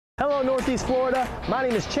Hello Northeast Florida, my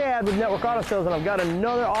name is Chad with Network Auto Sales, and I've got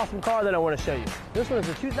another awesome car that I want to show you. This one is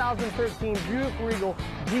a 2013 Buick Regal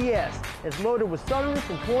GS. It's loaded with sunroof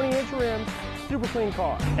and 20-inch rims, super clean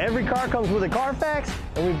car. Every car comes with a Carfax,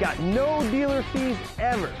 and we've got no dealer fees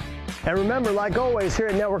ever. And remember, like always here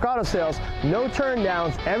at Network Auto Sales, no turn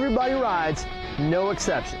downs, everybody rides, no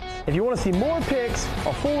exceptions. If you want to see more pics,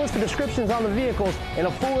 a full list of descriptions on the vehicles, and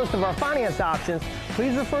a full list of our finance options,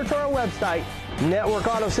 please refer to our website,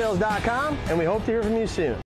 networkautosales.com, and we hope to hear from you soon.